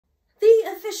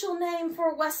official name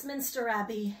for Westminster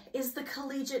Abbey is the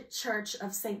Collegiate Church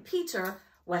of St. Peter,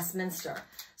 Westminster.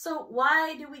 So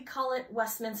why do we call it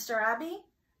Westminster Abbey?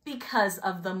 Because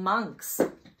of the monks.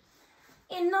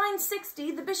 In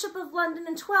 960, the Bishop of London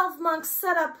and 12 monks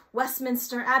set up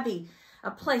Westminster Abbey,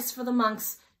 a place for the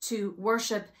monks to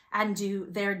worship and do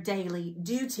their daily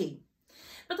duty.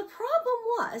 But the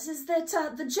problem is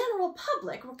that the general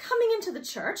public were coming into the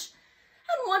church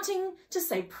and wanting to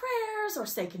say prayers or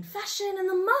say confession, and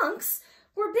the monks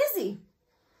were busy.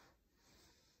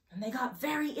 And they got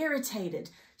very irritated.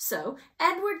 So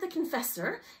Edward the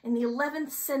Confessor in the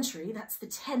 11th century, that's the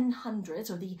 1000s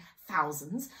or the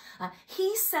thousands,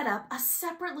 he set up a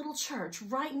separate little church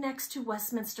right next to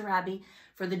Westminster Abbey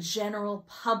for the general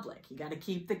public. You got to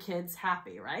keep the kids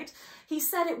happy, right? He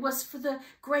said it was for the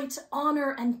great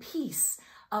honor and peace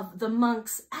of the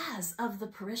monks as of the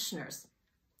parishioners.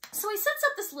 So he sets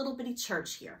up this little bitty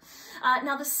church here.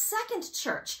 Now the second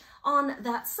church on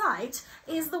that site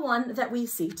is the one that we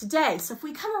see today. So if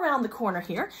we come around the corner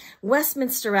here,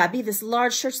 Westminster Abbey, this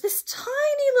large church, this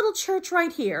tiny little church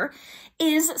right here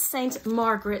is St.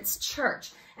 Margaret's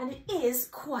Church, and it is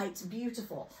quite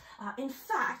beautiful. In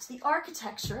fact, the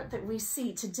architecture that we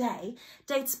see today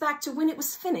dates back to when it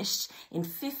was finished in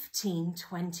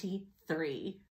 1523.